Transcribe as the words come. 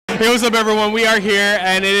Hey, what's up, everyone? We are here,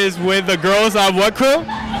 and it is with the girls of what crew?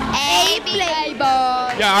 Flavahz.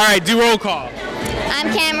 Yeah, all right, do roll call.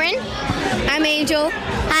 I'm Camren. I'm Angel.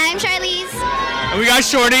 Hi, I'm Charlize. And we got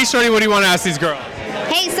Shorty. Shorty, what do you want to ask these girls?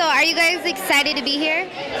 Hey, so are you guys excited to be here?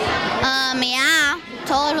 Yeah,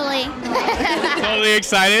 totally. Totally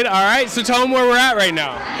excited. All right, so tell them where we're at right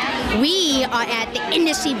now. We are at the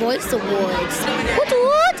Industry Voice Awards.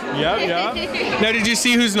 Yep. Now, did you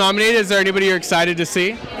see who's nominated? Is there anybody you're excited to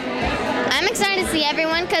see? I'm excited to see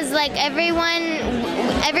everyone because, like, everyone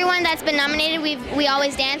that's been nominated, we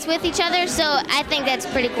always dance with each other, so I think that's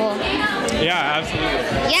pretty cool. Yeah,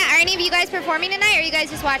 absolutely. Yeah, are any of you guys performing tonight, or are you guys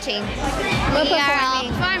just watching? We're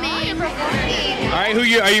performing. All right,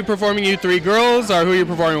 are you performing? You three girls, or who are you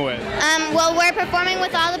performing with? Well, we're performing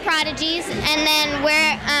with all the prodigies, and then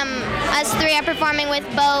us three are performing with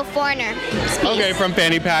Bo Foreigner. Okay, from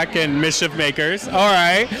Fanny Pack and Mischief Makers. All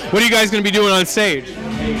right, what are you guys going to be doing on stage?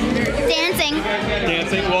 Dancing.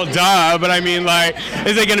 Dancing? Well, duh, but I mean, like,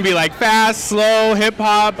 is it going to be like fast, slow, hip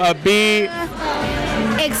hop, a beat?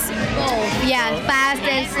 It's both. Yeah, fast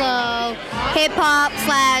and slow, hip hop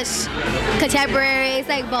 / contemporary. It's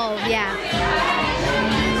like both. Yeah.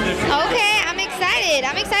 Okay, I'm excited.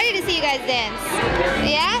 I'm excited to see you guys dance.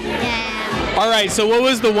 Yeah? Yeah. All right, so what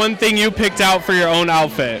was the one thing you picked out for your own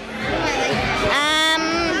outfit?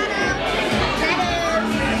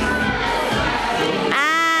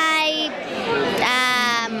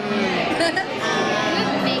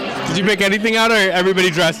 Did you pick anything out, or everybody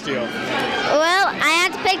dressed you? Well, I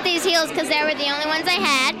had to pick these heels because they were the only ones I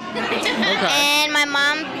had. Okay. And my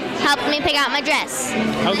mom helped me pick out my dress.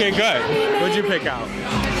 Okay, good. What'd you pick out?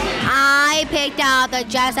 I picked out the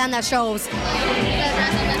dress and the shows.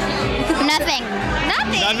 Nothing.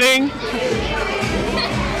 Nothing. Nothing?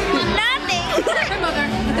 Nothing.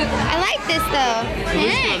 I like this though.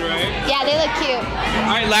 Good, right? Yeah, they look cute.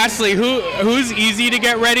 All right, lastly, who's easy to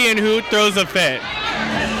get ready and who throws a fit?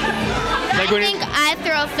 I think I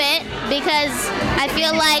throw a fit because I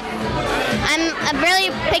feel like I'm a really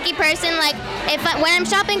picky person. Like, when I'm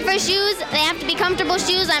shopping for shoes, they have to be comfortable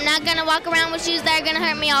shoes. I'm not gonna walk around with shoes that are gonna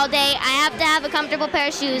hurt me all day. I have to have a comfortable pair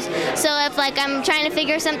of shoes. So if, like, I'm trying to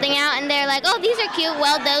figure something out and they're like, oh, these are cute,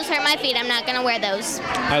 well, those hurt my feet, I'm not gonna wear those.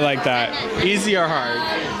 I like that. Easy or hard?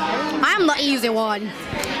 I'm the easy one.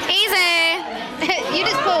 Easy. You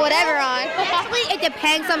just put whatever on. Actually, it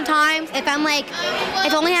depends sometimes. If I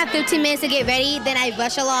only have 15 minutes to get ready, then I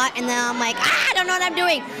rush a lot, and then I'm like, I don't know what I'm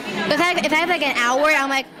doing. But if I have like an hour, I'm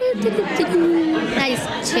like, I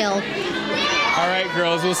just chill. All right,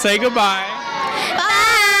 girls, we'll say goodbye.